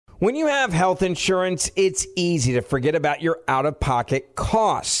When you have health insurance, it's easy to forget about your out-of-pocket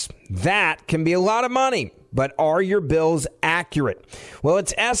costs. That can be a lot of money, but are your bills accurate? Well,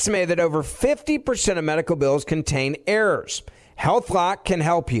 it's estimated that over 50% of medical bills contain errors. HealthLock can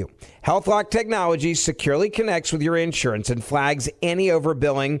help you. HealthLock technology securely connects with your insurance and flags any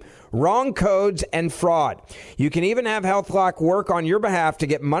overbilling, wrong codes, and fraud. You can even have HealthLock work on your behalf to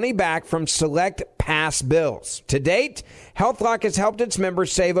get money back from select past bills. To date, HealthLock has helped its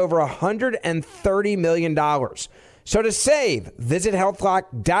members save over $130 million. So to save, visit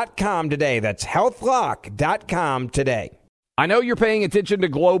healthlock.com today. That's healthlock.com today. I know you're paying attention to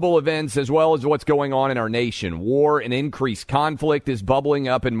global events as well as what's going on in our nation. War and increased conflict is bubbling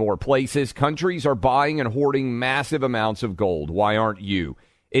up in more places. Countries are buying and hoarding massive amounts of gold. Why aren't you?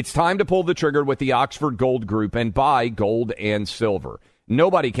 It's time to pull the trigger with the Oxford Gold Group and buy gold and silver.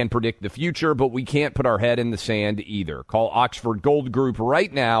 Nobody can predict the future, but we can't put our head in the sand either. Call Oxford Gold Group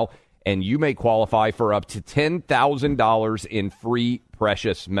right now, and you may qualify for up to $10,000 in free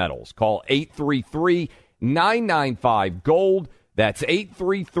precious metals. Call 833-995-GOLD. That's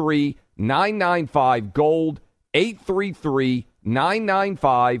 833-995-GOLD,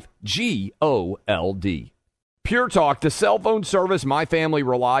 833-995-GOLD. Pure Talk, the cell phone service my family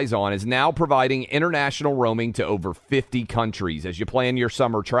relies on, is now providing international roaming to over 50 countries. As you plan your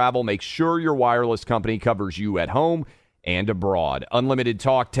summer travel, make sure your wireless company covers you at home and abroad. Unlimited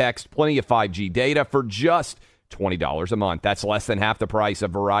talk, text, plenty of 5G data for just $20 a month. That's less than half the price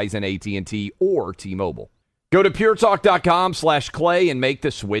of Verizon, AT&T, or T-Mobile. Go to puretalk.com/Clay and make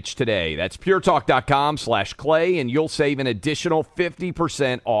the switch today. That's puretalk.com/Clay, and you'll save an additional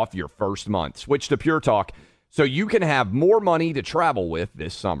 50% off your first month. Switch to Pure Talk so you can have more money to travel with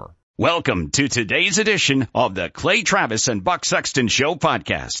this summer. Welcome to today's edition of the Clay Travis and Buck Sexton Show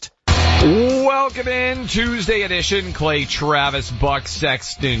podcast. Welcome in, Tuesday edition, Clay Travis, Buck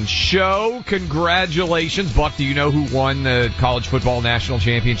Sexton Show. Congratulations. Buck, do you know who won the college football national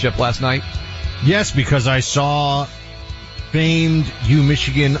championship last night? Yes, because I saw famed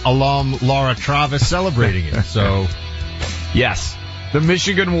Michigan alum Laura Travis celebrating it. So, yes, the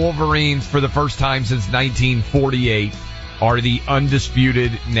Michigan Wolverines, for the first time since 1948, are the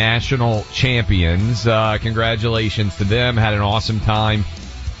undisputed national champions. Congratulations to them. Had an awesome time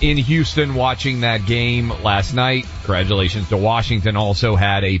in Houston watching that game last night. Congratulations to Washington. Also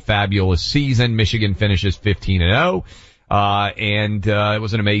had a fabulous season. Michigan finishes 15-0. And it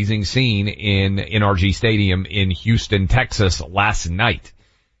was an amazing scene in NRG Stadium in Houston, Texas last night.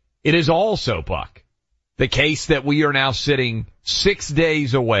 It is also, Buck, the case that we are now sitting 6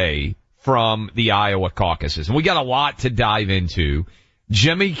 days away from the Iowa caucuses. And we got a lot to dive into.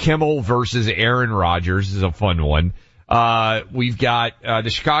 Jimmy Kimmel versus Aaron Rodgers is a fun one. We've got the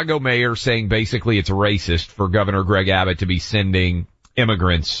Chicago mayor saying basically it's racist for Governor Greg Abbott to be sending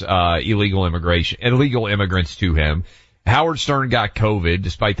immigrants, illegal immigrants to him. Howard Stern got COVID,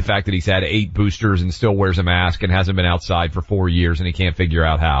 despite the fact that he's had 8 boosters and still wears a mask and hasn't been outside for 4 years, and he can't figure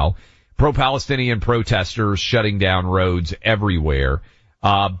out how. Pro-Palestinian protesters shutting down roads everywhere.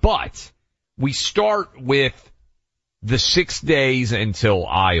 But we start with the 6 days until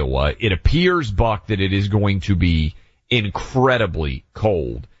Iowa. It appears, Buck, that it is going to be incredibly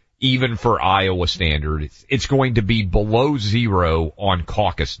cold, even for Iowa standards. It's going to be below zero on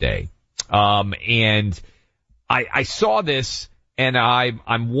caucus day. And I saw this, and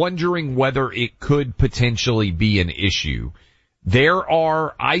I'm wondering whether it could potentially be an issue. There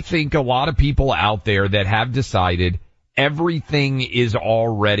are, I think, a lot of people out there that have decided everything is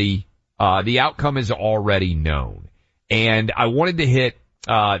already, the outcome is already known. And I wanted to hit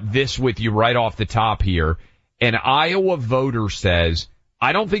this with you right off the top here. An Iowa voter says,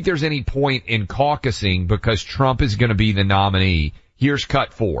 I don't think there's any point in caucusing because Trump is going to be the nominee. Here's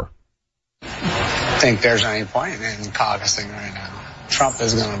cut 4. I think there's any point in caucusing right now. Trump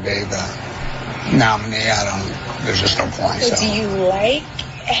is going to be the nominee. There's just no point. So. Do you like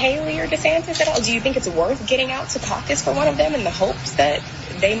Haley or DeSantis at all? Do you think it's worth getting out to caucus for one of them in the hopes that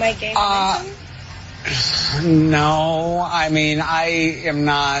they might gain momentum? No, I mean, I am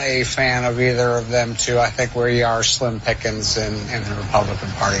not a fan of either of them two. I think we are slim pickings in the Republican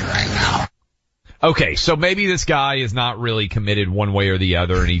Party right now. Okay, so maybe this guy is not really committed one way or the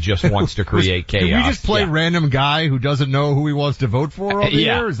other, and he just wants to create chaos. Did we just play random guy who doesn't know who he wants to vote for over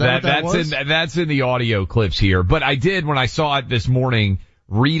here? Is that what that was? That's in the audio clips here. But I did, when I saw it this morning,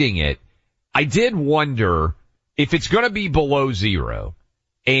 reading it, I did wonder if it's going to be below zero.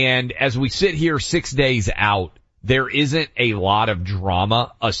 And as we sit here 6 days out, there isn't a lot of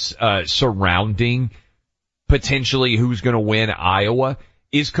drama surrounding potentially who's going to win Iowa.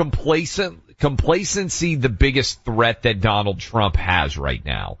 Is complacency complacency the biggest threat that Donald Trump has right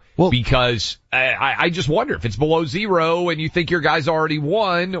now? Well, because I just wonder if it's below zero and you think your guy's already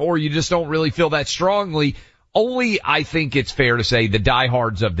won, or you just don't really feel that strongly. Only I think it's fair to say the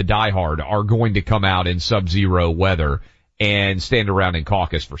diehards of the diehard are going to come out in sub-zero weather and stand around and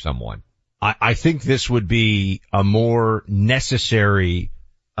caucus for someone. I think this would be a more necessary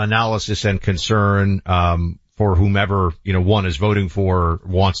analysis and concern for whomever, one is voting for or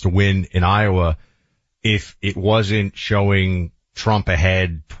wants to win in Iowa, if it wasn't showing Trump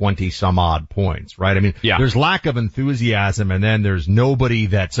ahead 20 some odd points, right? I mean, There's lack of enthusiasm, and then there's nobody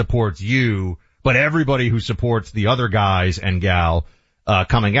that supports you, but everybody who supports the other guys and gal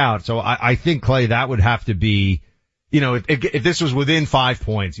coming out. So I think, Clay, that would have to be, if this was within 5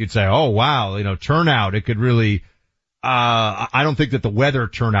 points, you'd say, oh wow, turnout, it could really, I don't think that the weather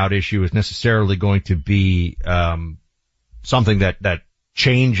turnout issue is necessarily going to be, something that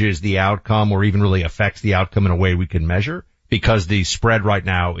changes the outcome or even really affects the outcome in a way we can measure, because the spread right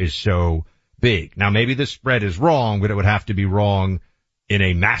now is so big. Now maybe the spread is wrong, but it would have to be wrong in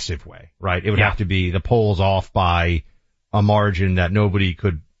a massive way, right? It would have to be the polls off by a margin that nobody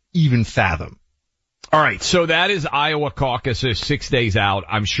could even fathom. All right, so that is Iowa caucuses 6 days out.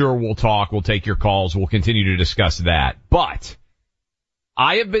 I'm sure we'll talk. We'll take your calls. We'll continue to discuss that. But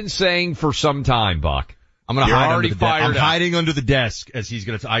I have been saying for some time, Buck, I'm hiding under the desk as he's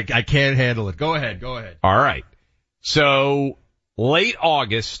going to. I can't handle it. Go ahead. All right. So late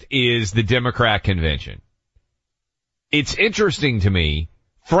August is the Democrat convention. It's interesting to me.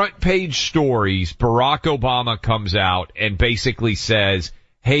 Front page stories. Barack Obama comes out and basically says,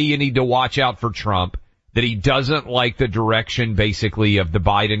 hey, you need to watch out for Trump, that he doesn't like the direction basically of the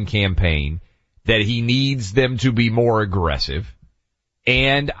Biden campaign, that he needs them to be more aggressive.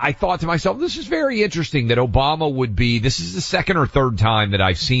 And I thought to myself, this is very interesting that Obama would be, this is the second or third time that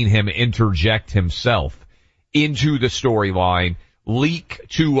I've seen him interject himself into the storyline, leak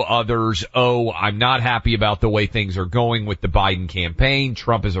to others, oh, I'm not happy about the way things are going with the Biden campaign.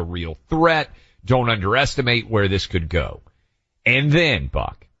 Trump is a real threat. Don't underestimate where this could go. And then,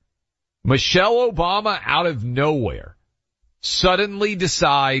 Buck, Michelle Obama out of nowhere suddenly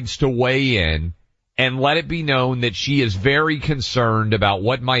decides to weigh in and let it be known that she is very concerned about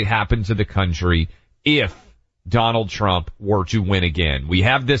what might happen to the country if Donald Trump were to win again. We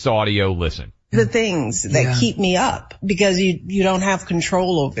have this audio. Listen. The things that keep me up, because you don't have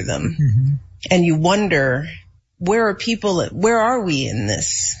control over them. Mm-hmm. And you wonder, where are we in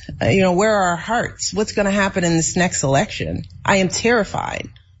this? Where are our hearts? What's going to happen in this next election? I am terrified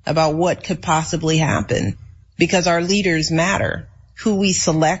about what could possibly happen, because our leaders matter. Who we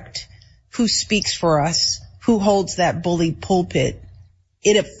select, who speaks for us, who holds that bully pulpit.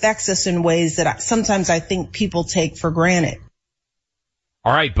 It affects us in ways that sometimes I think people take for granted.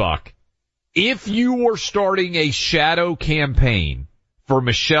 All right, Buck. If you were starting a shadow campaign for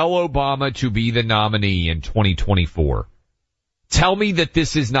Michelle Obama to be the nominee in 2024, tell me that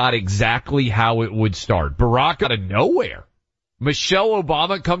this is not exactly how it would start. Barack out of nowhere. Michelle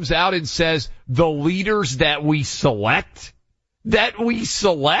Obama comes out and says, the leaders that we select, not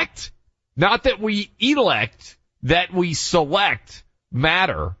that we elect, that we select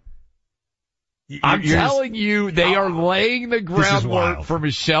matter. I'm telling you, they are laying the groundwork for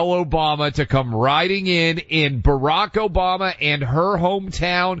Michelle Obama to come riding in Barack Obama and her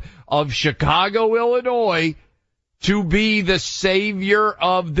hometown of Chicago, Illinois, to be the savior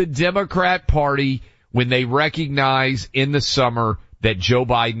of the Democrat Party when they recognize in the summer that Joe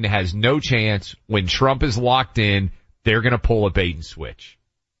Biden has no chance. When Trump is locked in, they're going to pull a bait and switch.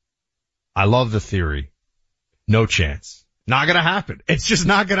 I love the theory. No chance. Not gonna happen. It's just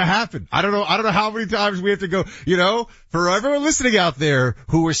not gonna happen. I don't know how many times we have to go, for everyone listening out there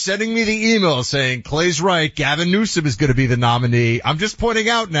who are sending me the email saying, Clay's right, Gavin Newsom is gonna be the nominee. I'm just pointing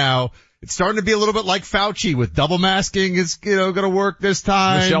out now, it's starting to be a little bit like Fauci with double masking is, gonna work this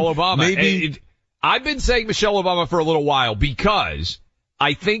time. Michelle Obama. Maybe. I've been saying Michelle Obama for a little while because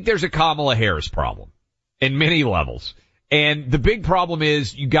I think there's a Kamala Harris problem in many levels. And the big problem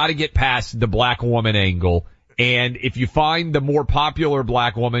is you gotta get past the black woman angle. And if you find the more popular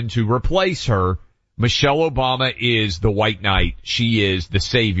black woman to replace her, Michelle Obama is the white knight. She is the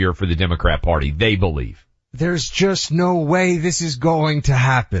savior for the Democrat Party, they believe. There's just no way this is going to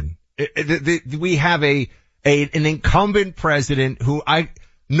happen. We have an incumbent president who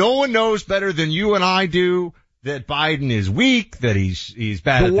no one knows better than you and I do that Biden is weak, that he's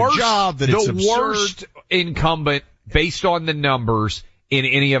bad at the job, that it's absurd. The worst incumbent based on the numbers in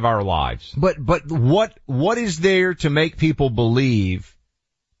any of our lives. But what is there to make people believe,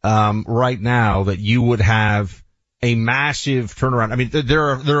 right now that you would have a massive turnaround. I mean, there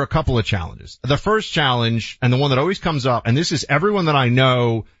are a couple of challenges. The first challenge, and the one that always comes up, and this is everyone that I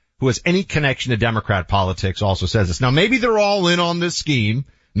know who has any connection to Democrat politics also says this. Now, maybe they're all in on this scheme.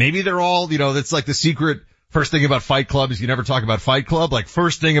 Maybe they're all, that's like the secret. First thing about Fight Club is you never talk about Fight Club. Like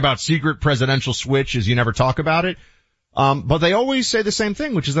first thing about secret presidential switch is you never talk about it. But they always say the same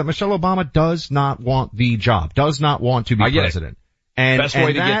thing, which is that Michelle Obama does not want the job, does not want to be president. Best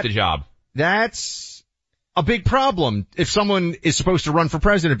way to get the job. That's a big problem if someone is supposed to run for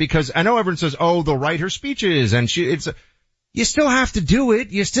president, because I know everyone says, oh, they'll write her speeches and you still have to do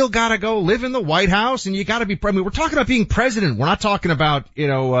it. You still gotta go live in the White House and you gotta be, we're talking about being president. We're not talking about,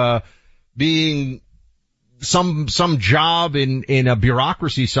 being some job in a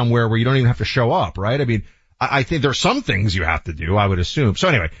bureaucracy somewhere where you don't even have to show up, right? I mean, I think there are some things you have to do, I would assume. So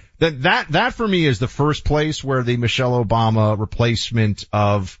anyway, that for me is the first place where the Michelle Obama replacement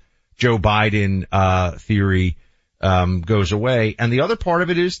of Joe Biden theory goes away. And the other part of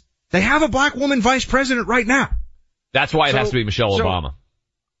it is they have a black woman vice president right now. That's why it has to be Michelle Obama.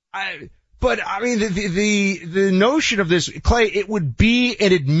 But I mean, the notion of this, Clay, it would be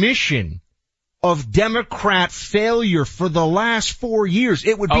an admission of Democrat failure for the last 4 years.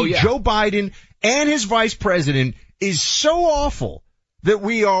 It would be Joe Biden and his vice president is so awful that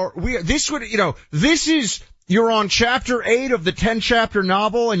you're on chapter 8 of the 10-chapter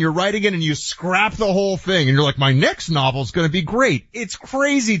novel and you're writing it and you scrap the whole thing and you're like, my next novel is going to be great. It's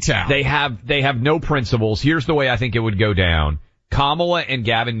crazy town. They have no principles. Here's the way I think it would go down. Kamala and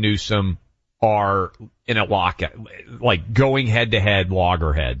Gavin Newsom are in a lockout, like going head to head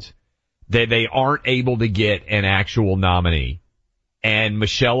loggerheads. They aren't able to get an actual nominee. And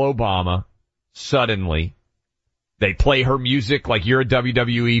Michelle Obama, suddenly, they play her music like you're a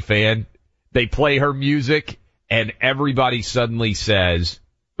WWE fan. They play her music and everybody suddenly says,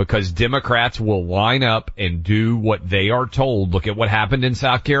 because Democrats will line up and do what they are told. Look at what happened in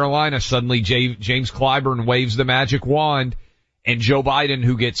South Carolina. Suddenly James Clyburn waves the magic wand and Joe Biden,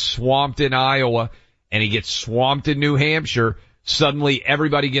 who gets swamped in Iowa and he gets swamped in New Hampshire, suddenly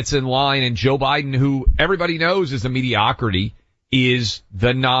everybody gets in line and Joe Biden, who everybody knows is a mediocrity, is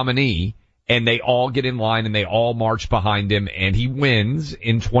the nominee. And they all get in line and they all march behind him and he wins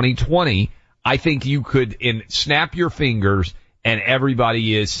in 2020. I think you could snap your fingers and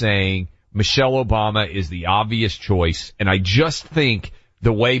everybody is saying Michelle Obama is the obvious choice. And I just think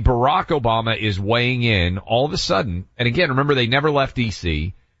the way Barack Obama is weighing in all of a sudden, and again, remember they never left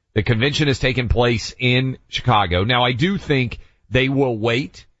DC. The convention has taken place in Chicago. Now I do think they will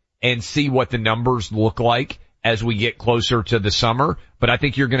wait and see what the numbers look like as we get closer to the summer. But I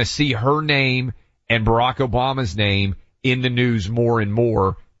think you're going to see her name and Barack Obama's name in the news more and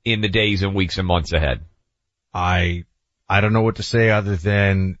more in the days and weeks and months ahead. I don't know what to say other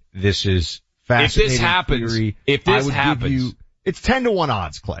than this is fascinating. If this happens, it's 10-1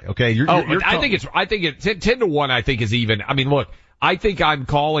 odds, Clay. Okay. I think it's 10-1. I think is even. I mean, look, I think I'm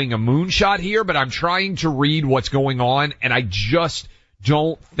calling a moonshot here, but I'm trying to read what's going on, and I just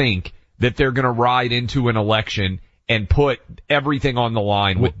don't think that they're going to ride into an election and put everything on the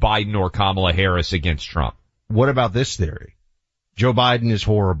line with Biden or Kamala Harris against Trump. What about this theory? Joe Biden is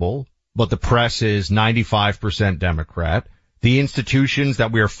horrible, but the press is 95% Democrat. The institutions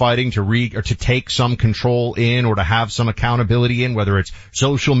that we are fighting to take some control in or to have some accountability in, whether it's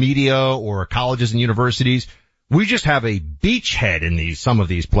social media or colleges and universities, we just have a beachhead in some of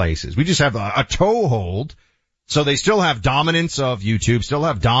these places. We just have a toehold. So they still have dominance of YouTube, still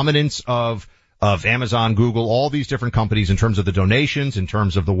have dominance of Amazon, Google, all these different companies in terms of the donations, in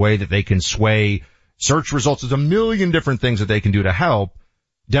terms of the way that they can sway search results. There's a million different things that they can do to help.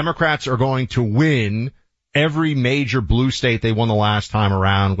 Democrats are going to win every major blue state they won the last time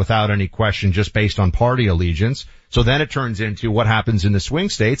around without any question, just based on party allegiance. So then it turns into what happens in the swing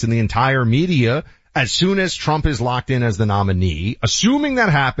states, and the entire media, as soon as Trump is locked in as the nominee, assuming that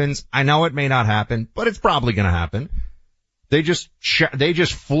happens, I know it may not happen, but it's probably going to happen. They just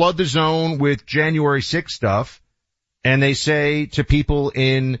flood the zone with January 6th stuff, and they say to people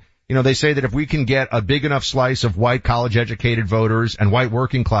they say that if we can get a big enough slice of white college educated voters and white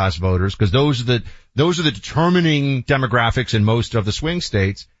working class voters, because those are the determining demographics in most of the swing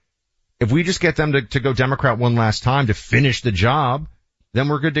states, if we just get them to go Democrat one last time to finish the job, then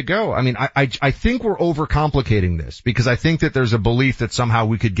we're good to go. I mean, I think we're overcomplicating this, because I think that there's a belief that somehow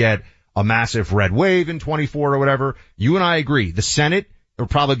we could get a massive red wave in 24 or whatever. You and I agree. The Senate will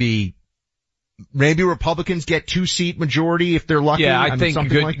probably be, maybe Republicans get 2-seat majority if they're lucky. Yeah, I think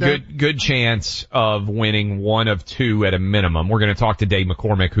good chance of winning one of two at a minimum. We're going to talk to Dave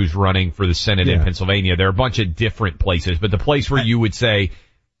McCormick, who's running for the Senate in Pennsylvania. There are a bunch of different places, but the place where you would say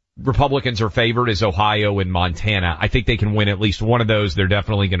Republicans are favored is Ohio and Montana. I think they can win at least one of those. They're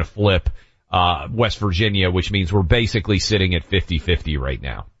definitely going to flip West Virginia, which means we're basically sitting at 50-50 right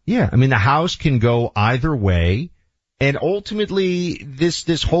now. Yeah, I mean, the House can go either way. And ultimately,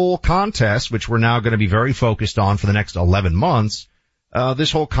 this whole contest, which we're now going to be very focused on for the next 11 months,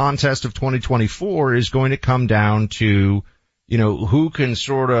 this whole contest of 2024 is going to come down to, who can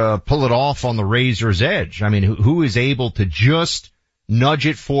sort of pull it off on the razor's edge. I mean, who is able to just nudge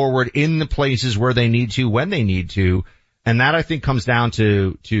it forward in the places where they need to, when they need to. And that, I think, comes down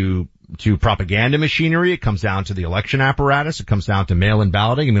to propaganda machinery. It comes down to the election apparatus. It comes down to mail-in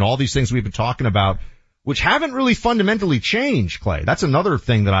balloting. I mean, all these things we've been talking about, which haven't really fundamentally changed, Clay. That's another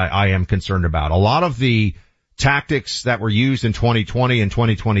thing that I am concerned about. A lot of the tactics that were used in 2020 and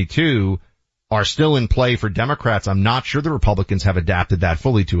 2022 are still in play for Democrats. I'm not sure the Republicans have adapted that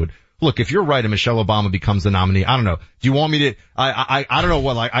fully to it. Look, if you're right and Michelle Obama becomes the nominee, I don't know. Do you want me to, I don't know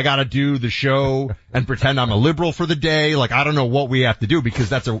what, I gotta do the show and pretend I'm a liberal for the day? I don't know what we have to do because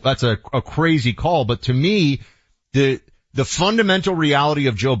that's a crazy call. But to me, the fundamental reality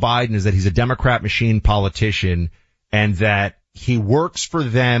of Joe Biden is that he's a Democrat machine politician and that he works for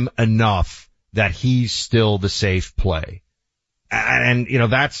them enough that he's still the safe play. And,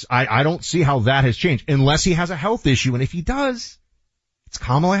 I don't see how that has changed unless he has a health issue. And if he does, it's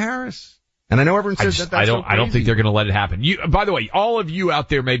Kamala Harris. And I know everyone says that's I don't think they're going to let it happen. By the way, all of you out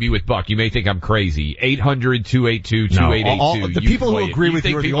there maybe with Buck, you may think I'm crazy. 800-282-2882. The people who agree with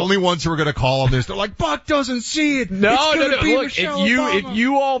you are the only ones who are going to call on this. They're like, Buck doesn't see it. No. Look, if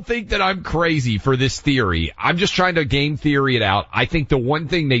you all think that I'm crazy for this theory, I'm just trying to game theory it out. I think the one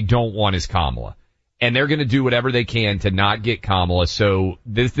thing they don't want is Kamala. And they're going to do whatever they can to not get Kamala. So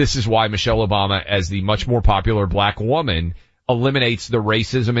this is why Michelle Obama, as the much more popular black woman, eliminates the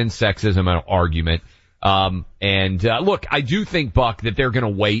racism and sexism argument. Look, I do think, Buck, that they're going to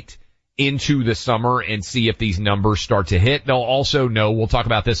wait into the summer and see if these numbers start to hit. They'll also know, we'll talk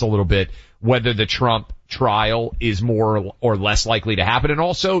about this a little bit, whether the Trump trial is more or less likely to happen. And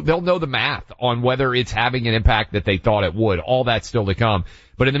also they'll know the math on whether it's having an impact that they thought it would. All that's still to come.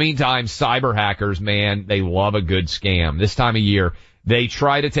 But in the meantime, cyber hackers, man, they love a good scam. This time of year, they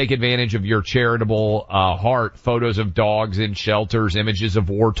try to take advantage of your charitable heart, photos of dogs in shelters, images of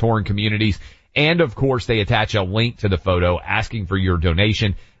war-torn communities, and of course they attach a link to the photo asking for your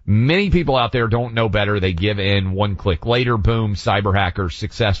donation. Many people out there don't know better. They give in. One click later, boom, cyber hackers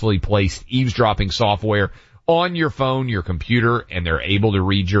successfully placed eavesdropping software on your phone, your computer, and they're able to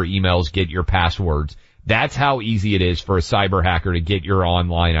read your emails, get your passwords. That's how easy it is for a cyber hacker to get your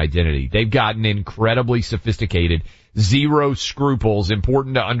online identity. They've gotten incredibly sophisticated. Zero scruples.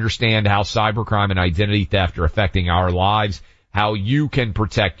 Important to understand how cybercrime and identity theft are affecting our lives, how you can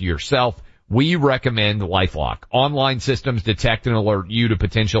protect yourself. We recommend LifeLock. Online systems detect and alert you to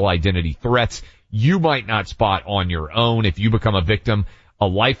potential identity threats you might not spot on your own. If you become a victim, a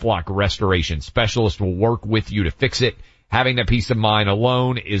LifeLock restoration specialist will work with you to fix it. Having that peace of mind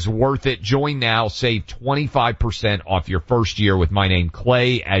alone is worth it. Join now. Save 25% off your first year with my name,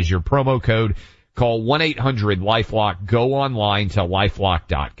 Clay, as your promo code. Call 1-800-LifeLock. Go online to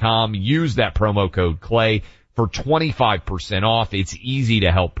LifeLock.com. Use that promo code, Clay, for 25% off. It's easy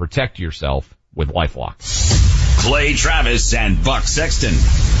to help protect yourself with LifeLock. Clay Travis and Buck Sexton.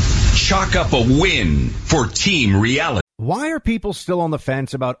 Chalk up a win for Team Reality. Why are people still on the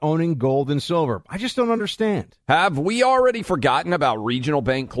fence about owning gold and silver? I just don't understand. Have we already forgotten about regional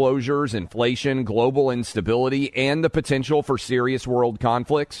bank closures, inflation, global instability, and the potential for serious world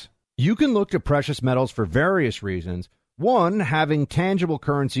conflicts? You can look to precious metals for various reasons. 1, having tangible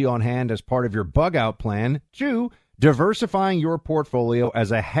currency on hand as part of your bug-out plan. 2, diversifying your portfolio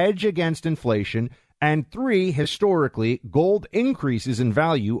as a hedge against inflation. And 3, historically, gold increases in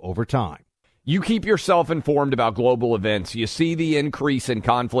value over time. You keep yourself informed about global events. You see the increase in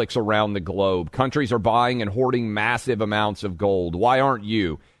conflicts around the globe. Countries are buying and hoarding massive amounts of gold. Why aren't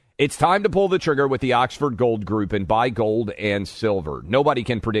you? It's time to pull the trigger with the Oxford Gold Group and buy gold and silver. Nobody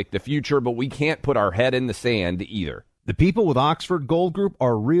can predict the future, but we can't put our head in the sand either. The people with Oxford Gold Group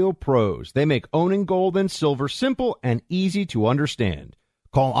are real pros. They make owning gold and silver simple and easy to understand.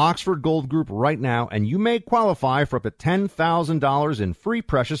 Call Oxford Gold Group right now, and you may qualify for up to $10,000 in free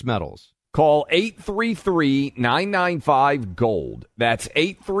precious metals. Call 833-995-GOLD. That's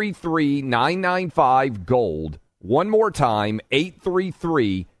 833-995-GOLD. One more time,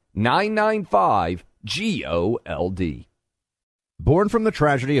 833-995-GOLD. Born from the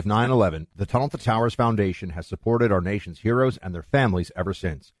tragedy of 9/11, the Tunnel to Towers Foundation has supported our nation's heroes and their families ever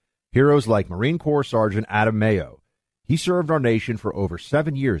since. Heroes like Marine Corps Sergeant Adam Mayo. He served our nation for over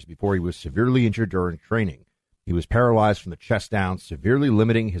 7 years before he was severely injured during training. He was paralyzed from the chest down, severely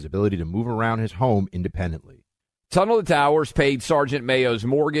limiting his ability to move around his home independently. Tunnel to Towers paid Sergeant Mayo's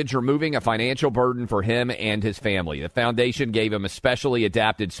mortgage, removing a financial burden for him and his family. The foundation gave him a specially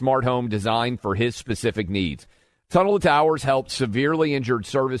adapted smart home designed for his specific needs. Tunnel to Towers helped severely injured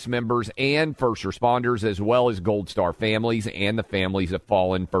service members and first responders, as well as Gold Star families and the families of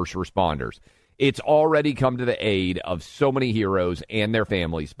fallen first responders. It's already come to the aid of so many heroes and their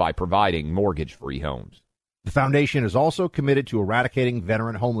families by providing mortgage-free homes. The foundation is also committed to eradicating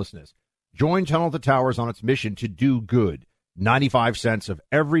veteran homelessness. Join Tunnel to Towers on its mission to do good. 95 cents of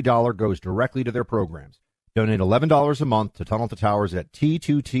every dollar goes directly to their programs. Donate $11 a month to Tunnel to Towers at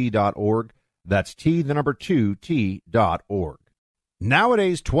T2T.org. That's T2T.org.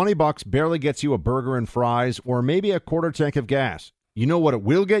 Nowadays, $20 barely gets you a burger and fries or maybe a quarter tank of gas. You know what it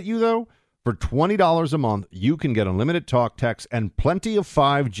will get you, though? For $20 a month, you can get unlimited talk, text, and plenty of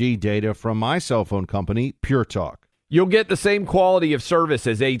 5G data from my cell phone company, Pure Talk. You'll get the same quality of service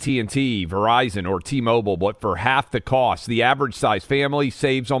as AT&T, Verizon, or T-Mobile, but for half the cost. The average size family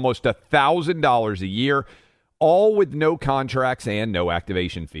saves almost $1,000 a year, all with no contracts and no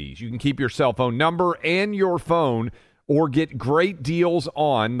activation fees. You can keep your cell phone number and your phone or get great deals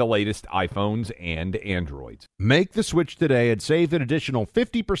on the latest iPhones and Androids. Make the switch today and save an additional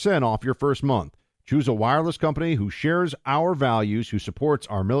 50% off your first month. Choose a wireless company who shares our values, who supports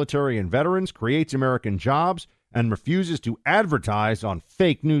our military and veterans, creates American jobs, and refuses to advertise on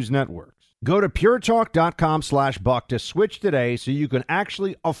fake news networks. Go to puretalk.com/buck to switch today so you can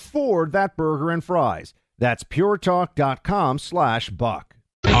actually afford that burger and fries. That's puretalk.com/buck.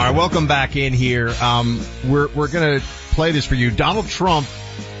 All right, welcome back in here. We're going to play this for you. Donald Trump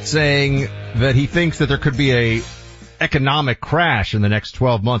saying that he thinks that there could be a economic crash in the next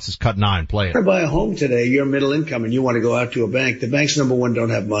 12 months is cut 9. Play it. To buy a home today, you're middle income and you want to go out to a bank. The banks, number one, don't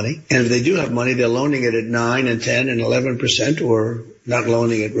have money. And if they do have money, they're loaning it at 9 and 10 and 11% or not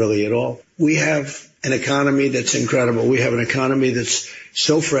loaning it really at all. We have an economy that's incredible. We have an economy that's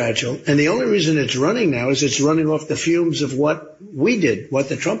so fragile. And the only reason it's running now is it's running off the fumes of what we did, what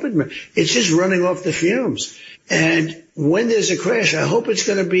the Trump administration. It's just running off the fumes. And when there's a crash, I hope it's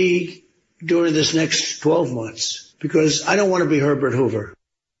going to be during this next 12 months. Because I don't want to be Herbert Hoover.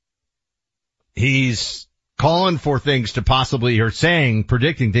 He's calling for things to possibly, or saying,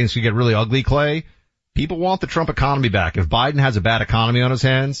 predicting things could get really ugly, Clay. People want the Trump economy back. If Biden has a bad economy on his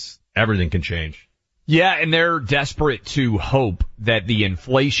hands, everything can change. Yeah, and they're desperate to hope that the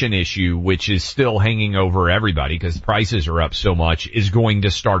inflation issue, which is still hanging over everybody because prices are up so much, is going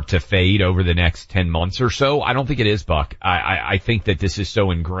to start to fade over the next 10 months or so. I don't think it is, Buck. I think that this is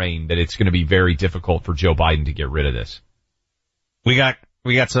so ingrained that it's going to be very difficult for Joe Biden to get rid of this. We got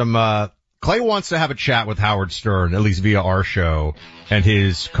some, Clay wants to have a chat with Howard Stern, at least via our show, and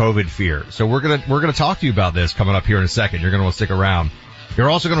his COVID fear. So we're going to talk to you about this coming up here in a second. You're going to want to stick around. You're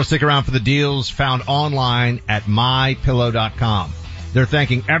also going to stick around for the deals found online at MyPillow.com. They're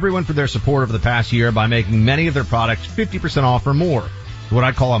thanking everyone for their support over the past year by making many of their products 50% off or more. What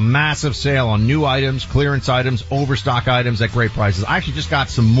I'd call a massive sale on new items, clearance items, overstock items at great prices. I actually just got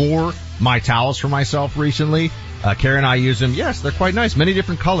some more My Towels for myself recently. Carrie and I use them. Yes, they're quite nice. Many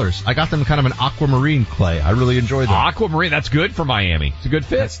different colors. I got them kind of an aquamarine, Clay. I really enjoy them. Aquamarine, that's good for Miami. It's a good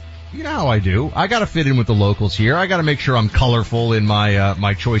fit. You know how I do. I gotta fit in with the locals here. I gotta make sure I'm colorful in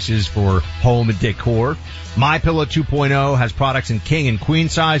my choices for home and decor. MyPillow 2.0 has products in king and queen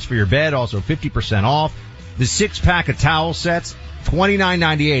size for your bed, also 50% off. The 6-pack of towel sets,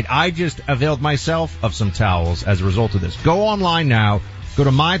 $29.98. I just availed myself of some towels as a result of this. Go online now. Go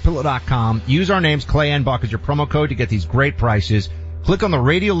to MyPillow.com. Use our names, Clay and Buck, as your promo code to get these great prices. Click on the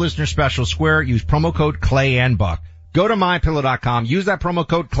radio listener special square. Use promo code Clay and Buck. Go to MyPillow.com. Use that promo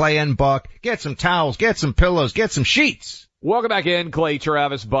code Clay and Buck. Get some towels, get some pillows, get some sheets. Welcome back in, Clay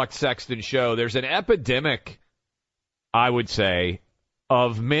Travis, Buck Sexton Show. There's an epidemic, I would say,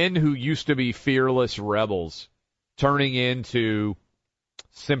 of men who used to be fearless rebels turning into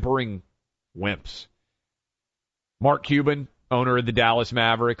simpering wimps. Mark Cuban, owner of the Dallas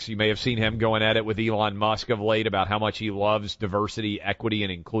Mavericks. You may have seen him going at it with Elon Musk of late about how much he loves diversity, equity,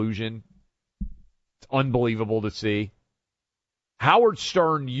 and inclusion. It's unbelievable to see. Howard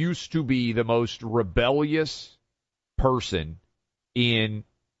Stern used to be the most rebellious person in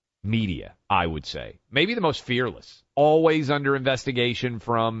media, I would say. Maybe the most fearless. Always under investigation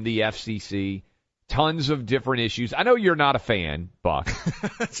from the FCC. Tons of different issues. I know you're not a fan, Buck.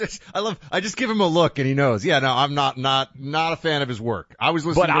 I just give him a look and he knows. Yeah, no, I'm not a fan of his work. I was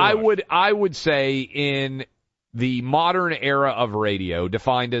listening But I would say in the modern era of radio,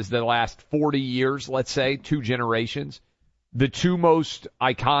 defined as the last 40 years, let's say, 2 generations, the two most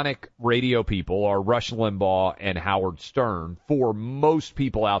iconic radio people are Rush Limbaugh and Howard Stern for most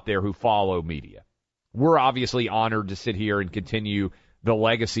people out there who follow media. We're obviously honored to sit here and continue the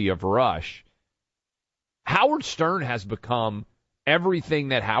legacy of Rush. Howard Stern has become everything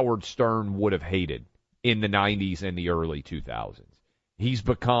that Howard Stern would have hated in the 90s and the early 2000s. He's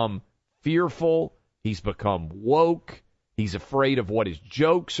become fearful. He's become woke. He's afraid of what his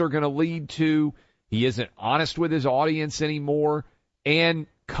jokes are going to lead to. He isn't honest with his audience anymore. And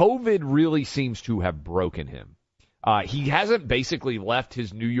COVID really seems to have broken him. He hasn't basically left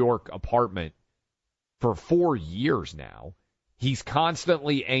his New York apartment for 4 years now. He's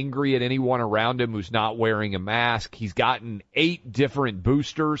constantly angry at anyone around him who's not wearing a mask. He's gotten 8 different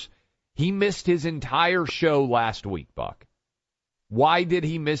boosters. He missed his entire show last week, Buck. Why did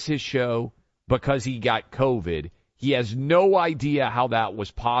he miss his show? Because he got COVID. He has no idea how that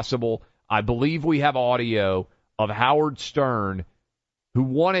was possible. I believe we have audio of Howard Stern, who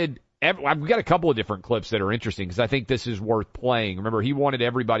wanted I've got a couple of different clips that are interesting because I think this is worth playing. Remember, he wanted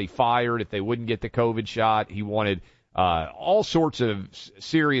everybody fired if they wouldn't get the COVID shot. He wanted all sorts of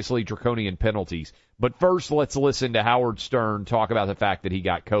seriously draconian penalties. But first, let's listen to Howard Stern talk about the fact that he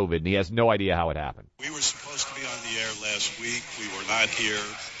got COVID, and he has no idea how it happened. We were supposed to be on the air last week. We were not here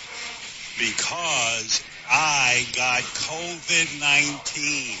because I got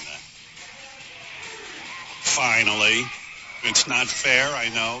COVID-19. Finally. It's not fair, I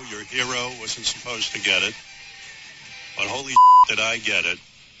know. Your hero wasn't supposed to get it. But holy did I get it.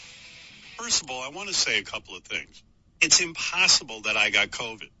 First of all, I want to say a couple of things. It's impossible that I got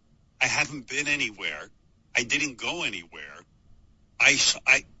COVID. I haven't been anywhere. I didn't go anywhere. I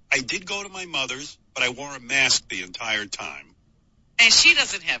did go to my mother's, but I wore a mask the entire time. And she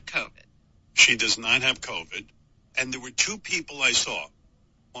doesn't have COVID. She does not have COVID. And there were 2 people I saw.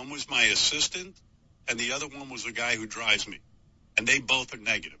 One was my assistant, and the other one was the guy who drives me. And they both are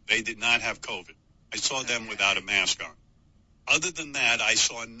negative. They did not have COVID. I saw them without a mask on. Other than that, I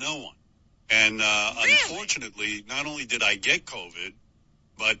saw no one. And really? Unfortunately, not only did I get COVID,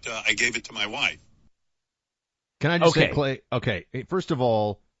 but I gave it to my wife. Can I just say, Clay? Okay, first of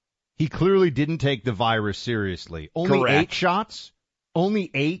all, he clearly didn't take the virus seriously. Only Correct. 8 shots?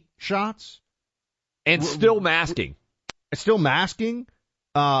 Only 8 shots? And still masking. Still masking?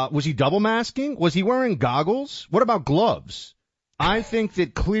 Was he double masking? Was he wearing goggles? What about gloves? I think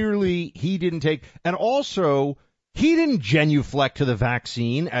that clearly he didn't take, and also he didn't genuflect to the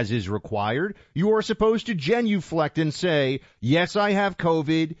vaccine as is required. You are supposed to genuflect and say, yes, I have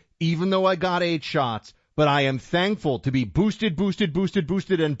COVID, even though I got 8 shots, but I am thankful to be boosted,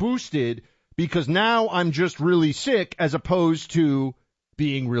 and boosted, because now I'm just really sick as opposed to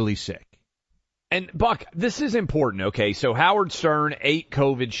being really sick. And, Buck, this is important, okay? So Howard Stern, 8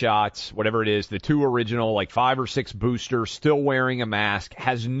 COVID shots, whatever it is, the 2 original, like 5 or 6 boosters, still wearing a mask,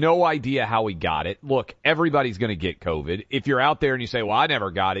 has no idea how he got it. Look, everybody's going to get COVID. If you're out there and you say, well, I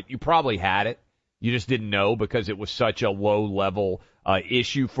never got it, you probably had it. You just didn't know because it was such a low-level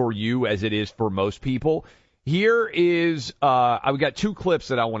issue for you as it is for most people. Here is, I've got 2 clips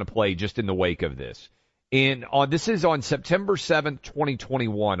that I want to play just in the wake of this. This is on September 7th,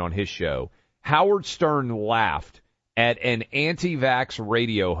 2021 on his show. Howard Stern laughed at an anti-vax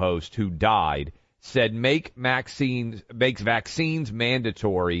radio host who died, said makes vaccines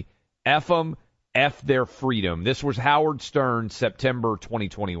mandatory, F them, F their freedom. This was Howard Stern, September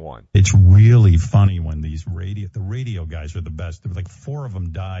 2021. It's really funny when the radio guys are the best. There were like 4 of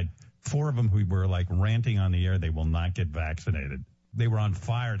them died. 4 of them who were like ranting on the air, they will not get vaccinated. They were on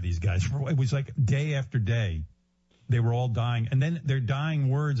fire, these guys. It was like day after day. They were all dying. And then their dying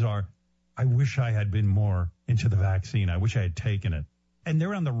words are, I wish I had been more into the vaccine. I wish I had taken it. And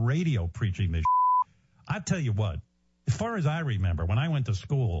they're on the radio preaching this. I'll tell you what, as far as I remember, when I went to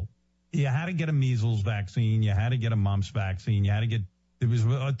school, you had to get a measles vaccine. You had to get a mumps vaccine. There was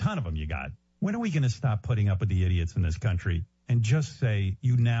a ton of them you got. When are we going to stop putting up with the idiots in this country and just say,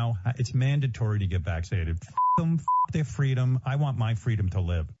 it's mandatory to get vaccinated? F them, f their freedom. I want my freedom to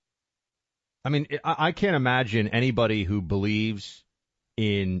live. I mean, I can't imagine anybody who believes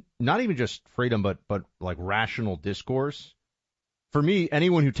in not even just freedom, but like rational discourse. For me,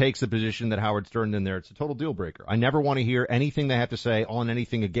 anyone who takes the position that Howard Stern in there, it's a total deal breaker. I never want to hear anything they have to say on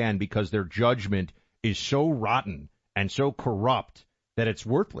anything again because their judgment is so rotten and so corrupt that it's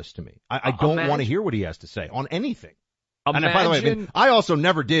worthless to me. I don't want to hear what he has to say on anything. And by the way, I also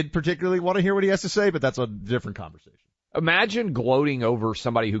never did particularly want to hear what he has to say, but that's a different conversation. Imagine gloating over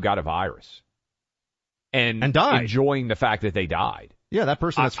somebody who got a virus and died, enjoying the fact that they died. Yeah, that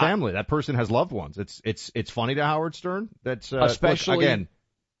person has family. That person has loved ones. It's funny to Howard Stern. That's especially again.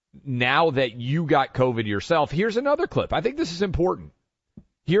 now that you got COVID yourself, here's another clip. I think this is important.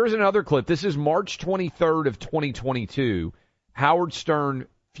 Here's another clip. This is March 23rd of 2022. Howard Stern,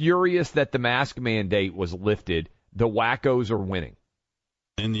 furious that the mask mandate was lifted. The wackos are winning.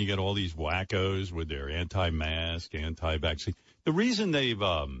 And you get all these wackos with their anti-mask, anti-vaccine. The reason they've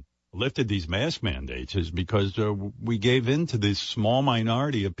lifted these mask mandates is because we gave in to this small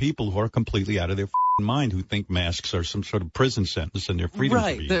minority of people who are completely out of their mind, who think masks are some sort of prison sentence and their freedoms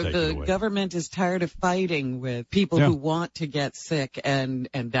are being taken away. Right. The government is tired of fighting with people who want to get sick and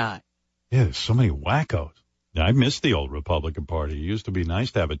die. Yeah, there's so many wackos. I miss the old Republican Party. It used to be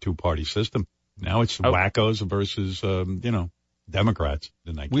nice to have a two-party system. Now it's wackos versus, Democrats.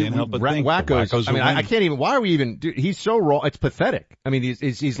 And I can't help but think wackos. I mean, I can't even. Why are we even? Dude, he's so wrong. It's pathetic. I mean,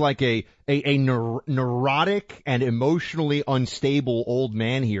 he's like a neurotic and emotionally unstable old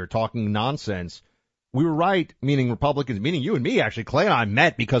man here talking nonsense. We were right, meaning Republicans, meaning you and me, actually. Clay and I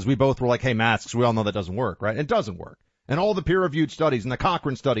met because we both were like, hey, masks, we all know that doesn't work, right? It doesn't work. And all the peer-reviewed studies and the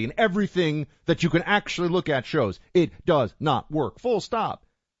Cochrane study and everything that you can actually look at shows it does not work. Full stop.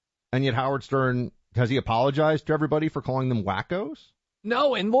 And yet Howard Stern, has he apologized to everybody for calling them wackos?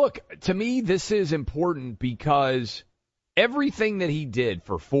 No, and look, to me, this is important because everything that he did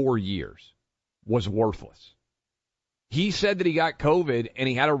for 4 years was worthless. He said that he got COVID, and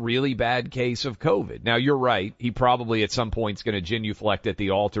he had a really bad case of COVID. Now, you're right. He probably at some point is going to genuflect at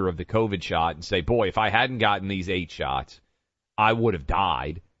the altar of the COVID shot and say, boy, if I hadn't gotten these 8 shots, I would have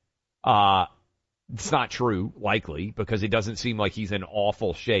died. It's not true, likely, because it doesn't seem like he's in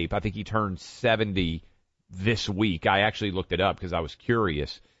awful shape. I think he turned 70 this week. I actually looked it up because I was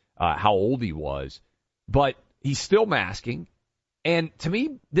curious how old he was. But he's still masking. And to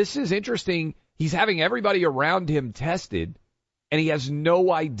me, this is interesting. He's having everybody around him tested, and he has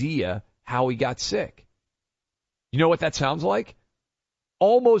no idea how he got sick. You know what that sounds like?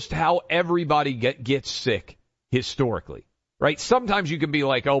 Almost how everybody gets sick historically, right? Sometimes you can be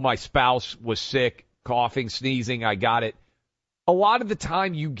like, oh, my spouse was sick, coughing, sneezing, I got it. A lot of the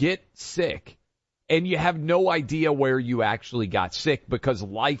time you get sick, and you have no idea where you actually got sick because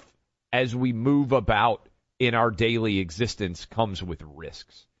life, as we move about in our daily existence, comes with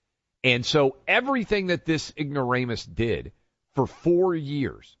risks. And so everything that this ignoramus did for 4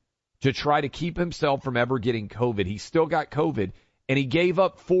 years to try to keep himself from ever getting COVID, he still got COVID, and he gave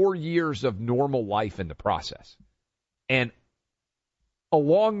up 4 years of normal life in the process. And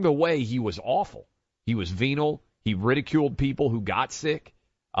along the way, he was awful. He was venal. He ridiculed people who got sick.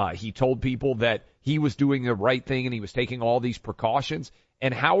 He told people that he was doing the right thing and he was taking all these precautions.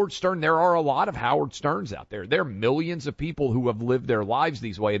 And Howard Stern, there are a lot of Howard Sterns out there. There are millions of people who have lived their lives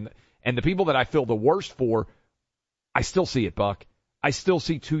these way. And the people that I feel the worst for, I still see it, Buck. I still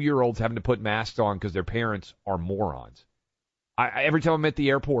see 2-year-olds having to put masks on because their parents are morons. Every time I'm at the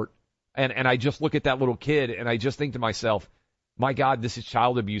airport and I just look at that little kid and I just think to myself, my God, this is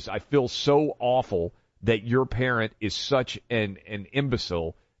child abuse. I feel so awful that your parent is such an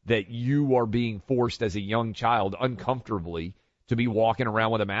imbecile that you are being forced as a young child uncomfortably to be walking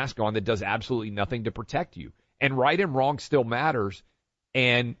around with a mask on that does absolutely nothing to protect you. And right and wrong still matters.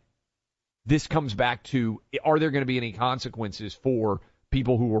 And this comes back to, are there going to be any consequences for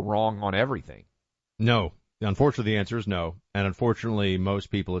people who were wrong on everything? No. Unfortunately, the answer is no. And unfortunately, most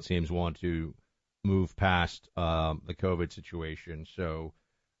people, it seems, want to move past the COVID situation. So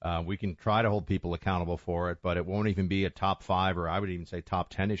we can try to hold people accountable for it, but it won't even be a top 5 or I would even say top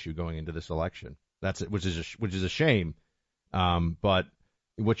 10 issue going into this election. That's it, which is a shame. But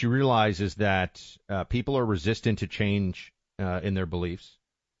what you realize is that people are resistant to change in their beliefs,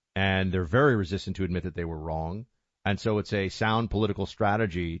 and they're very resistant to admit that they were wrong. And so it's a sound political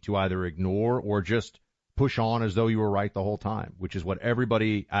strategy to either ignore or just push on as though you were right the whole time, which is what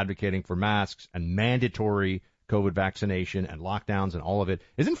everybody advocating for masks and mandatory COVID vaccination and lockdowns and all of it.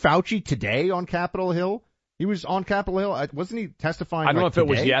 Isn't Fauci today on Capitol Hill? He was on Capitol Hill. Wasn't he testifying? I don't know if today? It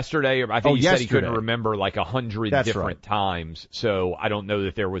was yesterday or I think he said he couldn't remember like 100 That's different right. times. So I don't know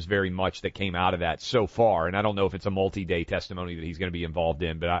that there was very much that came out of that so far. And I don't know if it's a multi-day testimony that he's going to be involved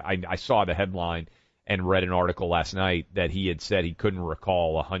in. But I saw the headline and read an article last night that he had said he couldn't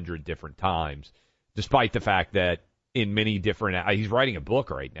recall 100 different times, despite the fact that in many different, he's writing a book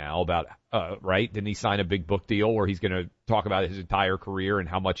right now about, right? Didn't he sign a big book deal where he's going to talk about his entire career and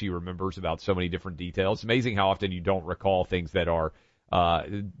how much he remembers about so many different details? It's amazing how often you don't recall things that are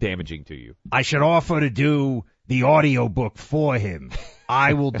damaging to you. I should offer to do the audio book for him.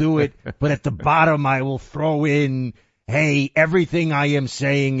 I will do it, but at the bottom I will throw in, hey, everything I am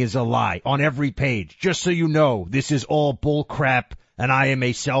saying is a lie on every page. Just so you know, this is all bull crap and I am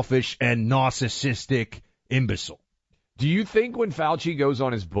a selfish and narcissistic imbecile. Do you think when Fauci goes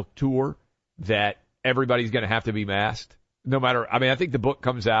on his book tour that everybody's going to have to be masked? No matter, I mean, I think the book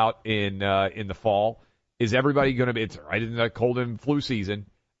comes out in the fall. Is everybody going to be? It's right in the cold and flu season.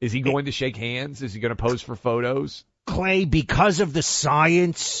 Is he going to shake hands? Is he going to pose for photos? Clay, because of the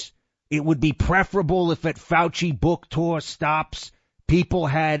science, it would be preferable if at Fauci book tour stops, people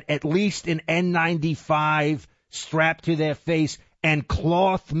had at least an N95 strapped to their face and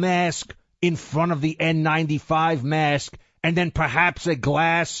cloth mask in front of the N95 mask, and then perhaps a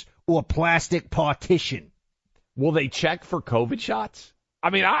glass or plastic partition. Will they check for COVID shots? I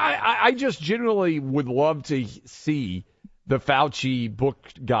mean, I just genuinely would love to see the Fauci book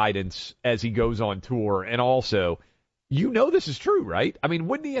guidance as he goes on tour. And also, this is true, right? I mean,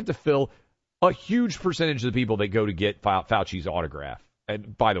 wouldn't he have to fill a huge percentage of the people that go to get Fauci's autograph?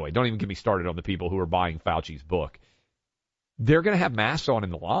 And by the way, don't even get me started on the people who are buying Fauci's book. They're going to have masks on in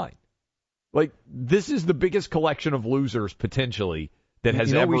the line. Like, this is the biggest collection of losers, potentially, that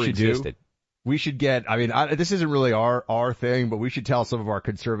has ever existed. We should get, this isn't really our thing, but we should tell some of our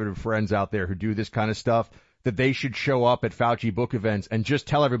conservative friends out there who do this kind of stuff that they should show up at Fauci book events and just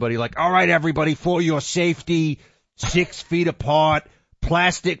tell everybody, like, all right, everybody, for your safety, 6 feet apart,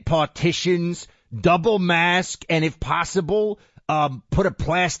 plastic partitions, double mask, and if possible, put a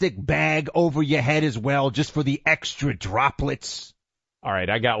plastic bag over your head as well, just for the extra droplets. All right,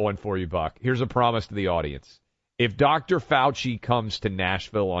 I got one for you, Buck. Here's a promise to the audience. If Dr. Fauci comes to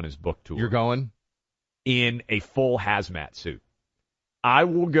Nashville on his book tour, you're going in a full hazmat suit. I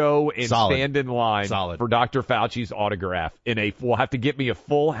will go and stand in line for Dr. Fauci's autograph we'll have to get me a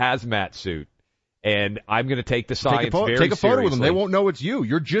full hazmat suit, and I'm going to take the science very seriously. Take a photo with them. They won't know it's you.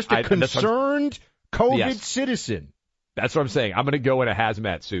 You're just a concerned COVID citizen. That's what I'm saying. I'm going to go in a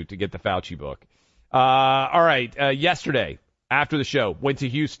hazmat suit to get the Fauci book. All right. Yesterday, after the show, went to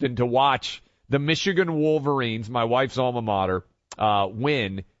Houston to watch the Michigan Wolverines, my wife's alma mater,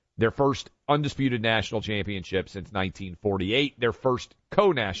 win their first undisputed national championship since 1948, their first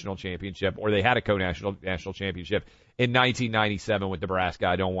co-national championship, or they had a co-national championship in 1997 with Nebraska.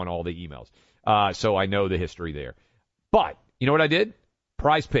 I don't want all the emails. So I know the history there. But you know what I did?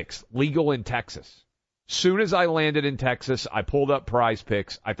 Prize Picks, legal in Texas. Soon as I landed in Texas, I pulled up Prize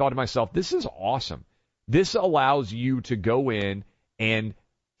Picks. I thought to myself, this is awesome. This allows you to go in and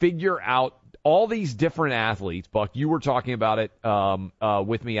figure out all these different athletes. Buck, you were talking about it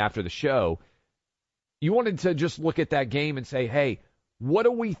with me after the show. You wanted to just look at that game and say, hey, what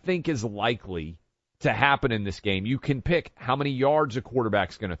do we think is likely to happen in this game? You can pick how many yards a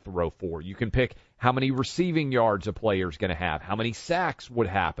quarterback's going to throw for. You can pick how many receiving yards a player's going to have, how many sacks would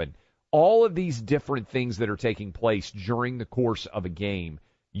happen. All of these different things that are taking place during the course of a game,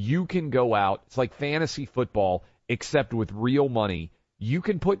 you can go out. It's like fantasy football, except with real money. You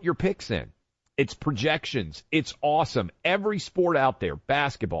can put your picks in. It's projections. It's awesome. Every sport out there,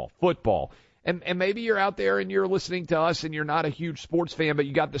 basketball, football, and maybe you're out there and you're listening to us and you're not a huge sports fan, but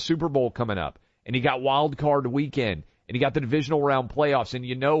you got the Super Bowl coming up, and you got Wild Card Weekend, and you got the divisional round playoffs, and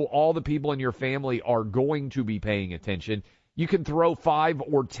you know all the people in your family are going to be paying attention. You can throw $5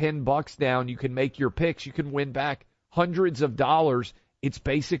 or $10 down. You can make your picks. You can win back hundreds of dollars. It's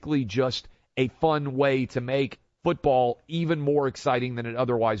basically just a fun way to make football even more exciting than it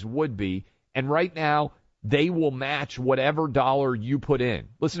otherwise would be. And right now, they will match whatever dollar you put in.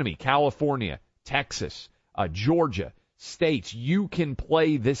 Listen to me, California, Texas, Georgia, states, you can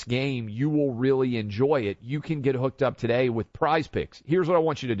play this game. You will really enjoy it. You can get hooked up today with Prize Picks. Here's what I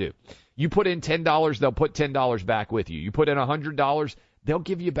want you to do. You put in $10, they'll put $10 back with you. You put in $100, they'll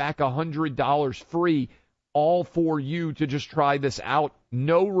give you back $100 free, all for you to just try this out.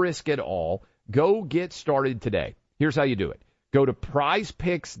 No risk at all. Go get started today. Here's how you do it. Go to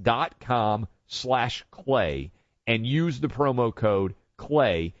prizepicks.com/Clay and use the promo code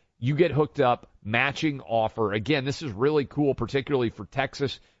Clay. You get hooked up, matching offer. Again, this is really cool, particularly for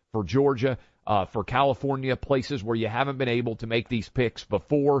Texas, for Georgia, for California, places where you haven't been able to make these picks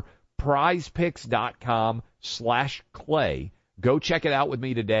before. Prizepicks.com/Clay. Go check it out with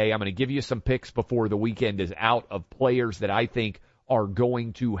me today. I'm going to give you some picks before the weekend is out of players that I think are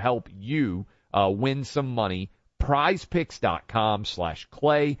going to help you win some money.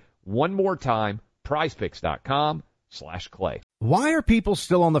 Prizepicks.com/Clay. One more time, prizepicks.com/Clay. Why are people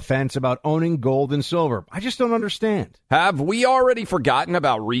still on the fence about owning gold and silver? I just don't understand. Have we already forgotten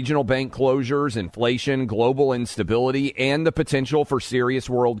about regional bank closures, inflation, global instability, and the potential for serious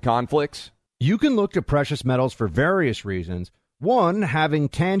world conflicts? You can look to precious metals for various reasons. 1, having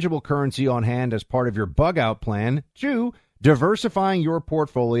tangible currency on hand as part of your bug-out plan. 2, diversifying your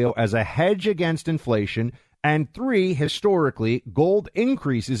portfolio as a hedge against inflation. And 3, historically, gold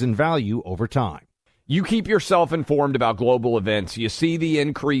increases in value over time. You keep yourself informed about global events. You see the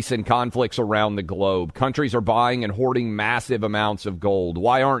increase in conflicts around the globe. Countries are buying and hoarding massive amounts of gold.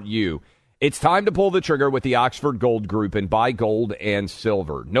 Why aren't you? It's time to pull the trigger with the Oxford Gold Group and buy gold and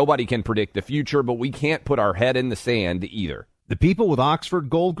silver. Nobody can predict the future, but we can't put our head in the sand either. The people with Oxford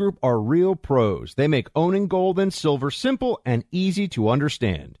Gold Group are real pros. They make owning gold and silver simple and easy to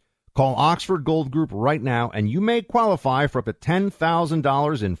understand. Call Oxford Gold Group right now, and you may qualify for up to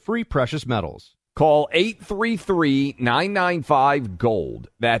 $10,000 in free precious metals. Call 833-995-GOLD.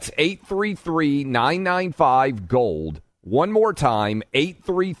 That's 833-995-GOLD. One more time,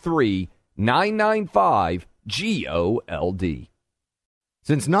 833-995-GOLD.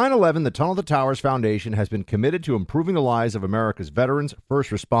 Since 9/11, the Tunnel to Towers Foundation has been committed to improving the lives of America's veterans, first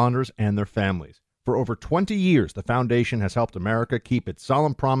responders, and their families. For over 20 years, the foundation has helped America keep its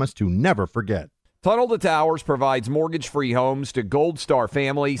solemn promise to never forget. Tunnel to Towers provides mortgage-free homes to Gold Star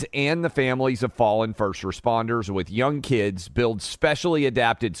families and the families of fallen first responders with young kids, builds specially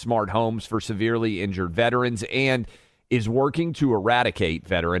adapted smart homes for severely injured veterans, and is working to eradicate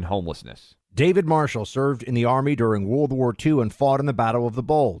veteran homelessness. David Marshall served in the Army during World War II and fought in the Battle of the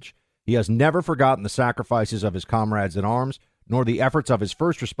Bulge. He has never forgotten the sacrifices of his comrades in arms, nor the efforts of his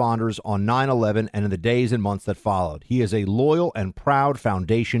first responders on 9/11 and in the days and months that followed. He is a loyal and proud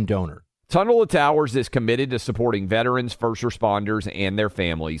foundation donor. Tunnel to Towers is committed to supporting veterans, first responders, and their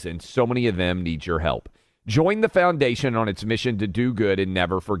families, and so many of them need your help. Join the foundation on its mission to do good and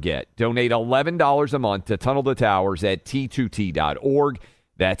never forget. Donate $11 a month to Tunnel to Towers at T2T.org.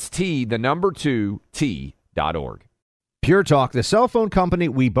 That's T2T.org. Pure Talk, the cell phone company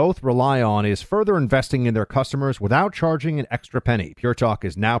we both rely on, is further investing in their customers without charging an extra penny. Pure Talk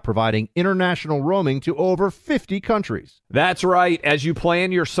is now providing international roaming to over 50 countries. That's right. As you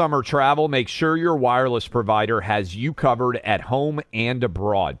plan your summer travel, make sure your wireless provider has you covered at home and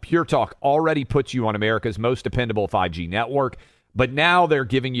abroad. Pure Talk already puts you on America's most dependable 5G network, but now they're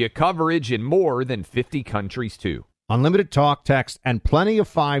giving you coverage in more than 50 countries, too. Unlimited talk, text, and plenty of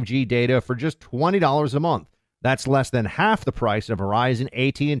 5G data for just $20 a month. That's less than half the price of Verizon,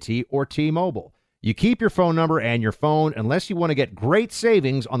 AT&T, or T-Mobile. You keep your phone number and your phone unless you want to get great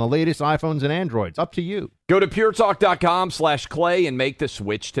savings on the latest iPhones and Androids. Up to you. Go to puretalk.com/Clay and make the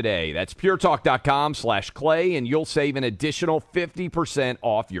switch today. That's puretalk.com/Clay, and you'll save an additional 50%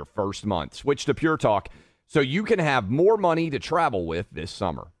 off your first month. Switch to Pure Talk so you can have more money to travel with this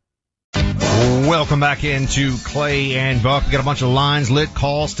summer. Welcome back into Clay and Buck. We got a bunch of lines lit,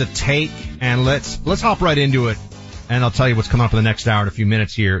 calls to take, and let's hop right into it. And I'll tell you what's coming up in the next hour in a few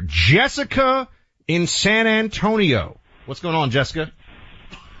minutes here. Jessica in San Antonio. What's going on, Jessica?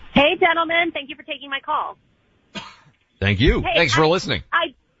 Hey, gentlemen. Thank you for taking my call. Thank you. Hey, Thanks for listening.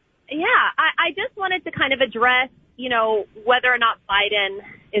 I just wanted to kind of address, whether or not Biden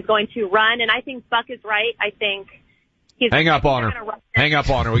is going to run. And I think Buck is right. I think Hang up on her. Hang up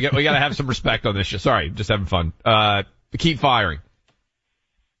on her. We got to have some respect on this show. Sorry, just having fun. Keep firing.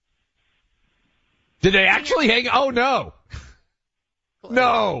 Did they actually hang? Oh no.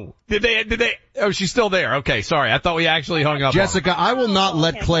 No. Did they? Oh, she's still there. Okay, sorry. I thought we actually hung up. Jessica, I will not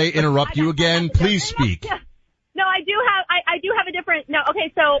let Clay interrupt you again. Please speak. No, I do have a different. No,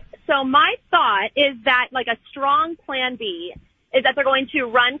 okay. So my thought is that like a strong plan B is that they're going to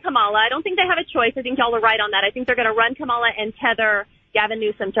run Kamala. I don't think they have a choice. I think y'all are right on that. I think they're going to run Kamala and tether Gavin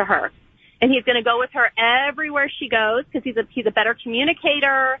Newsom to her. And he's going to go with her everywhere she goes because he's a better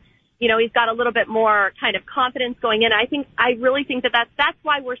communicator. He's got a little bit more kind of confidence going in. I really think that's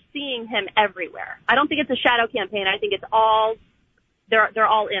why we're seeing him everywhere. I don't think it's a shadow campaign. I think it's all, they're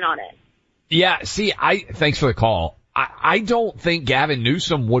all in on it. Yeah. See, thanks for the call. I don't think Gavin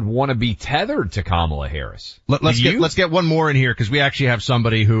Newsom would want to be tethered to Kamala Harris. Let's get one more in here because we actually have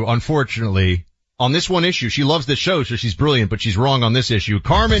somebody who, unfortunately, on this one issue, she loves this show, so she's brilliant, but she's wrong on this issue.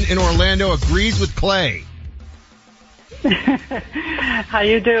 Carmen in Orlando agrees with Clay. How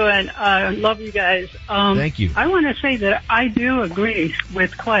you doing? Love you guys. Thank you. I want to say that I do agree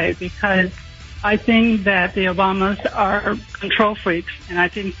with Clay because I think that the Obamas are control freaks, and I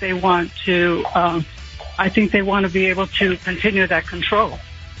think they want to. I think they want to be able to continue that control.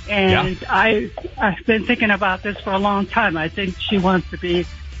 And yeah. I've been thinking about this for a long time. I think she wants to be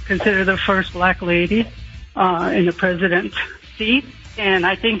considered the first black lady in the president's seat, and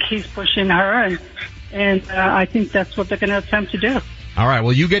I think he's pushing her, and I think that's what they're going to attempt to do. All right,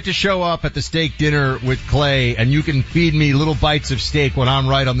 well, you get to show up at the steak dinner with Clay, and you can feed me little bites of steak when I'm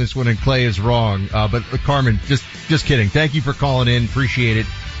right on this one and Clay is wrong. But Carmen, just kidding. Thank you for calling in. Appreciate it.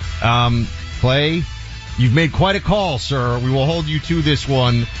 Clay, you've made quite a call, sir. We will hold you to this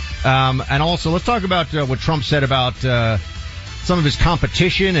one. And also, let's talk about what Trump said about some of his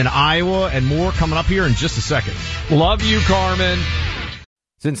competition in Iowa and more coming up here in just a second. Love you, Carmen.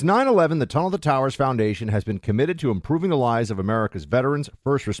 Since 9/11, the Tunnel to Towers Foundation has been committed to improving the lives of America's veterans,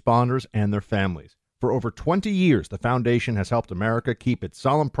 first responders, and their families. For over 20 years, the foundation has helped America keep its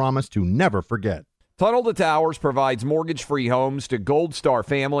solemn promise to never forget. Tunnel to Towers provides mortgage-free homes to Gold Star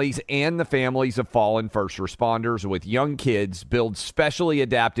families and the families of fallen first responders with young kids, builds specially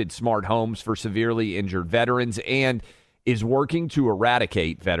adapted smart homes for severely injured veterans, and is working to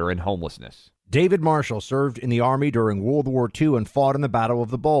eradicate veteran homelessness. David Marshall served in the Army during World War II and fought in the Battle of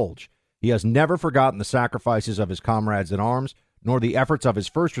the Bulge. He has never forgotten the sacrifices of his comrades in arms, nor the efforts of his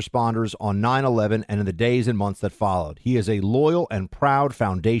first responders on 9/11 and in the days and months that followed. He is a loyal and proud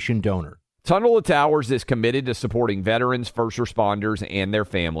foundation donor. Tunnel to Towers is committed to supporting veterans, first responders, and their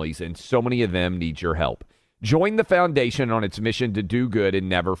families, and so many of them need your help. Join the foundation on its mission to do good and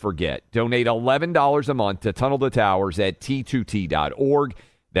never forget. Donate $11 a month to Tunnel to Towers at T2T.org.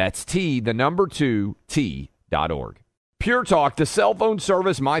 That's T2T.org. Pure Talk, the cell phone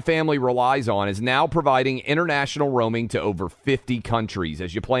service my family relies on, is now providing international roaming to over 50 countries.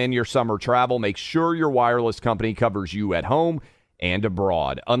 As you plan your summer travel, make sure your wireless company covers you at home and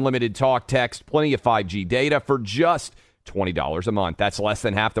abroad. Unlimited talk, text, plenty of 5G data for just $20 a month. That's less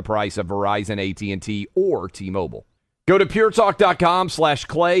than half the price of Verizon, AT&T, or T-Mobile. Go to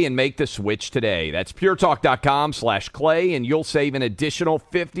puretalk.com/Clay and make the switch today. That's puretalk.com/Clay, and you'll save an additional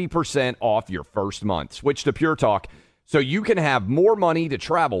 50% off your first month. Switch to Pure Talk so you can have more money to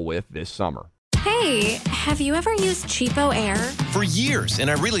travel with this summer. Hey, have you ever used Cheapo Air? For years,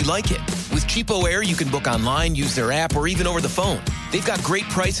 and I really like it. With Cheapo Air, you can book online, use their app, or even over the phone. They've got great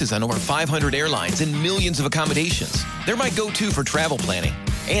prices on over 500 airlines and millions of accommodations. They're my go-to for travel planning.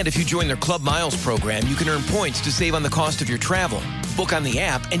 And if you join their Club Miles program, you can earn points to save on the cost of your travel. Book on the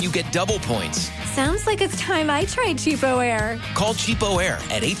app, and you get double points. Sounds like it's time I tried Cheapo Air. Call Cheapo Air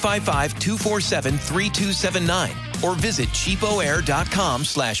at 855-247-3279 or visit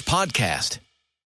cheapoair.com/podcast.